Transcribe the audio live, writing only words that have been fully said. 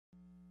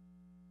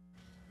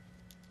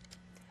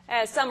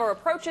As summer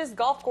approaches,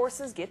 golf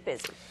courses get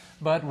busy.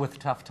 But with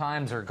tough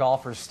times, are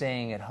golfers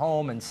staying at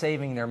home and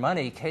saving their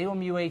money?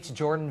 KOMU's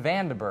Jordan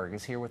Vandenberge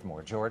is here with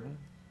more. Jordan?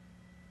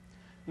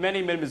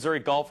 Many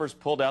mid-Missouri golfers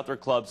pulled out their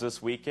clubs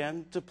this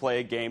weekend to play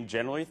a game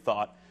generally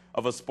thought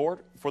of a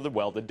sport for the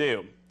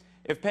well-to-do.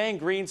 If paying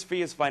greens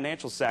fee is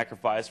financial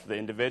sacrifice for the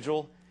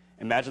individual,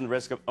 imagine the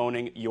risk of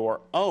owning your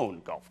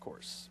own golf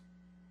course.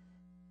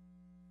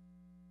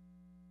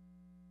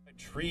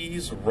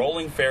 Trees,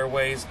 rolling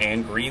fairways,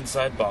 and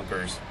greenside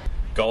bunkers,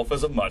 golf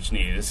is a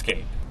much-needed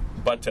escape.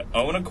 But to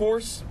own a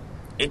course,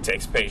 it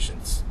takes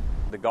patience.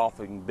 The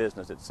golfing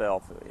business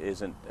itself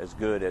isn't as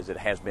good as it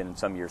has been in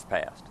some years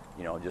past.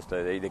 You know, just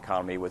the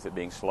economy with it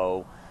being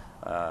slow.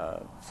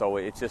 So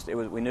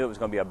we knew it was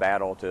going to be a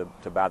battle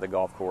to buy the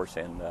golf course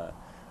and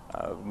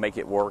make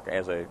it work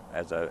as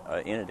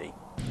a entity.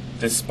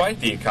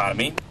 Despite the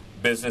economy,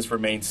 business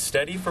remains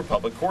steady for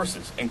public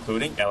courses,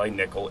 including LA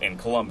Nickel in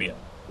Columbia.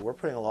 We're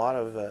putting a lot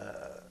of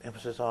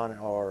emphasis on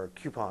our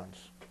coupons.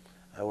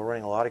 We're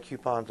running a lot of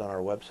coupons on our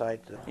website.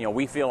 You know,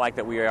 we feel like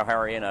that we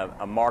are in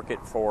a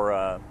market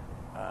for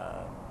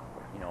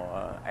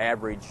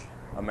average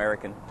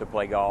American to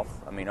play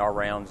golf. I mean, our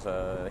rounds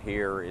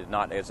here is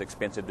not as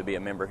expensive to be a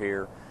member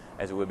here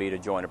as it would be to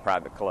join a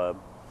private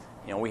club.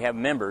 You know, we have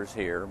members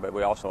here, but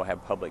we also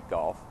have public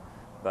golf.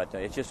 But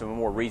it's just a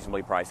more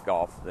reasonably priced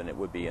golf than it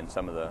would be in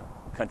some of the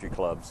country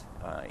clubs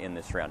in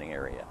the surrounding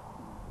area.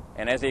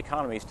 And as the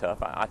economy is tough,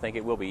 I think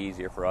it will be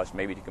easier for us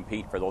maybe to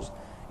compete for those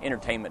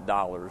entertainment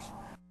dollars.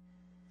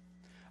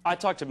 I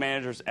talked to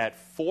managers at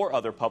 4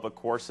 other public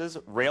courses: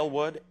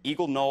 Railwood,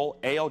 Eagle Knoll,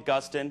 A.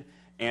 Augustin,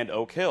 and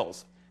Oak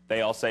Hills.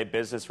 They all say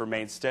business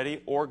remains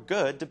steady or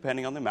good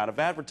depending on the amount of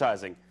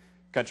advertising.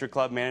 Country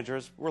club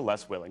managers were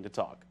less willing to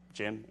talk.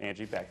 Jim,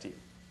 Angie, back to you.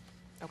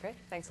 Okay,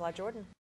 thanks a lot, Jordan.